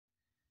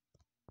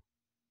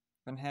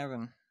been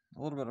having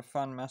a little bit of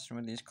fun messing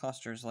with these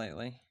clusters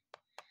lately.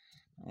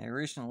 I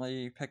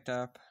recently picked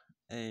up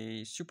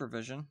a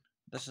Supervision.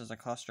 This is a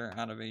cluster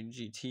out of a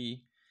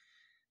GT.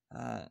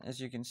 As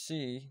you can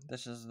see,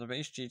 this is the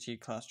base GT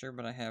cluster,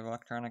 but I have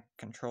electronic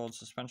controlled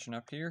suspension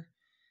up here,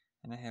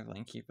 and I have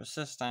lane keep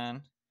assist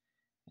on.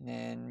 And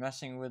then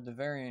messing with the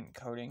variant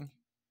coding,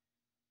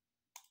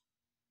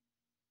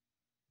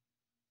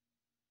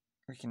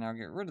 we can now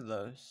get rid of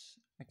those.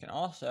 I can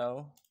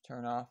also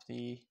turn off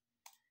the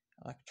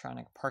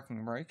electronic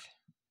parking brake.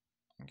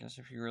 I guess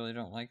if you really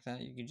don't like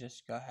that, you could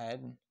just go ahead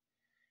and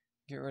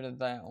get rid of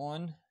that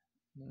one.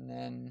 And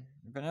then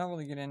I've been able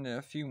to get into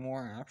a few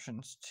more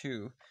options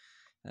too.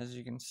 As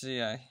you can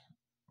see, I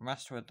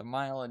messed with the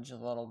mileage a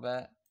little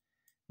bit.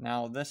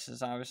 Now this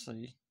is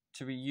obviously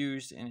to be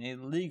used in a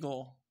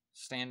legal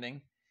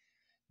standing.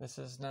 This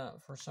is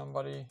not for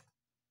somebody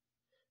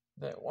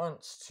that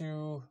wants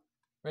to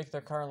make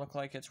their car look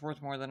like it's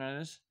worth more than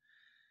it is.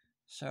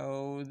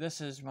 So this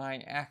is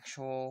my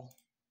actual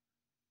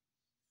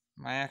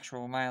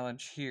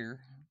mileage here.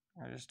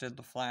 I just did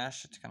the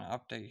flash. It's going to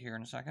update here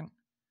in a second.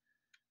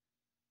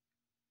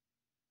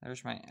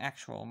 There's my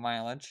actual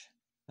mileage.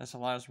 This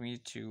allows me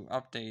to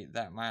update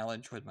that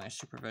mileage with my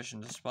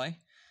Supervision display.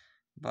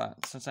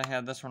 But since I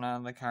had this one out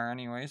of the car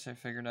anyways, I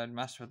figured I'd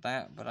mess with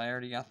that. But I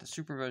already got the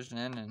Supervision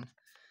in and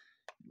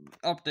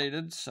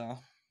updated, so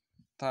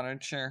thought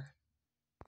I'd share.